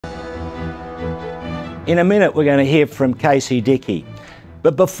In a minute, we're going to hear from Casey Dickey.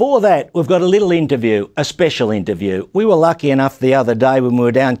 But before that, we've got a little interview, a special interview. We were lucky enough the other day when we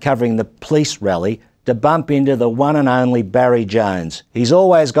were down covering the police rally to bump into the one and only Barry Jones. He's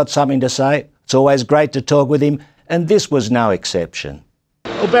always got something to say. It's always great to talk with him, and this was no exception.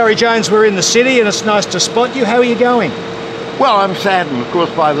 Well, Barry Jones, we're in the city and it's nice to spot you. How are you going? Well, I'm saddened, of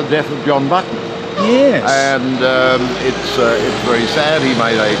course, by the death of John Button. Yes. And it's very sad. He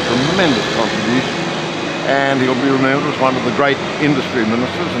made a tremendous contribution, and he'll be remembered as one of the great industry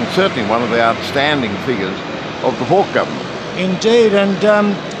ministers and certainly one of the outstanding figures of the Hawke government. Indeed, and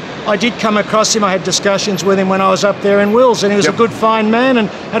I did come across him. I had discussions with him when I was up there in Wills, and he was a good, fine man and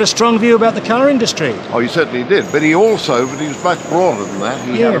had a strong view about the car industry. Oh, he certainly did. But he was much broader than that.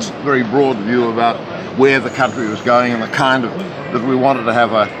 He had a very broad view about where the country was going and the kind of, that we wanted to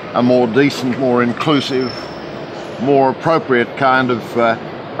have a more decent, more inclusive, more appropriate kind of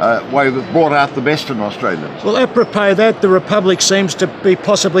way that brought out the best in Australians. Well, apropos that, the Republic seems to be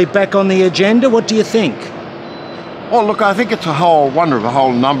possibly back on the agenda. What do you think? Well, look, I think it's a whole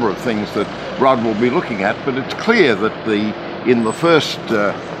number of things that Rudd will be looking at, but it's clear that in the first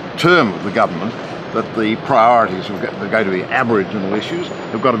term of the government, that the priorities are going to be Aboriginal issues,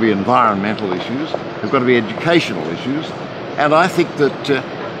 they've got to be environmental issues, they've got to be educational issues, and I think that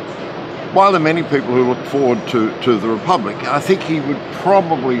while there are many people who look forward to the Republic, I think he would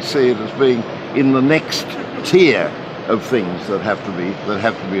probably see it as being in the next tier of things that have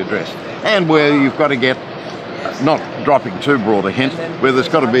to be addressed, and where you've got to get, not dropping too broad a hint, where there's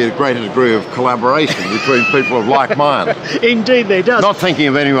got to be a greater degree of collaboration between people of like mind. Indeed there does. Not thinking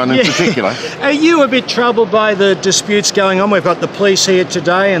of anyone in particular. Are you a bit troubled by the disputes going on? We've got the police here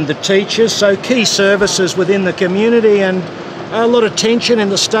today and the teachers, so key services within the community, and a lot of tension in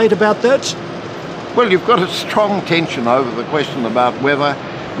the state about that? Well, you've got a strong tension over the question about whether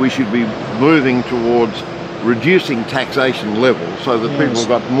we should be moving towards reducing taxation levels so that people have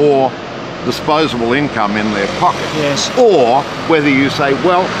got more disposable income in their pocket, or whether you say,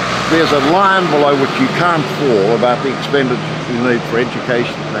 well, there's a line below which you can't fall about the expenditure you need for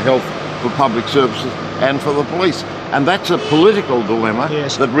education, for health, for public services and for the police. And that's a political dilemma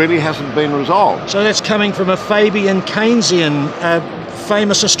that really hasn't been resolved. So that's coming from a Fabian Keynesian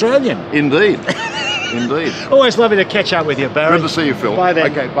famous Australian. Indeed. Indeed. Always lovely to catch up with you, Barry. Good to see you, Phil. Bye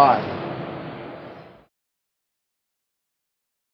then. Okay, bye.